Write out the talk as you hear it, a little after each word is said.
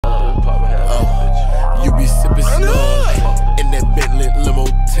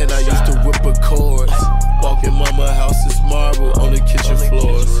10, I used to whip a chords. Walk in mama house, it's marble on the kitchen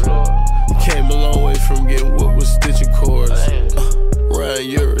floors. Came a long way from getting whipped with stitching cords. Round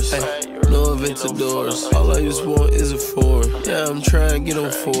yours, no Aventadors. All I just want is a Ford. Yeah, I'm trying to get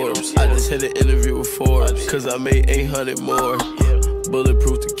on Forbes. I just had an interview with Forbes, cause I made 800 more.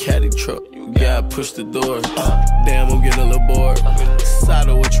 Bulletproof the caddy truck, gotta push the door. Damn, I'm getting a little bored. Side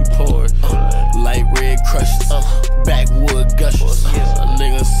of what you pouring. Light red crushes, backwood gushes. A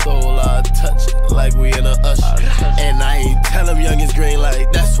nigga soul, I touch it like we in a usher. And I ain't tell them youngins green light,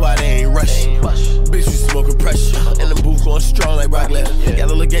 that's why they ain't rushing. Bitch, we smoking pressure, and the booth going strong like rock leather. Got a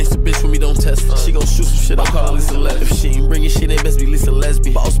little gangster bitch when we don't test her. She gon' shoot some shit, I'll call her Lisa Leather. If she ain't bringing shit, they best be Lisa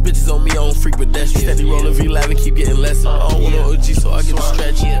Lesbian. Boss bitches on me, I don't freak pedestrian. Steady rolling V-Lab and keep getting lesser. I don't want no OG, so I get a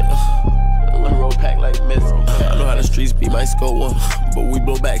stretch. We roll pack like Messi. I know how the streets be, might score one, but we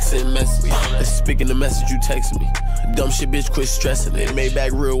blow back, send message. That's speaking the message you texting me. Dumb shit, bitch, quit stressing it. Made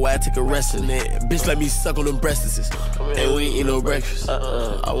back real wide, take a rest in it. Bitch, let me suck on them breasts. And we ain't eat no breakfast.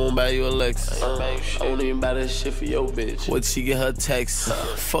 I won't buy you a Lexus. I won't even buy that shit for your bitch. What she get her text?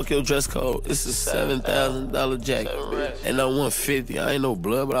 Fuck your dress code. It's a $7,000 jacket. And I want 50. I ain't no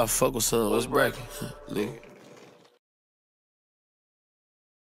blood, but I fuck with some. What's bracket? Nigga.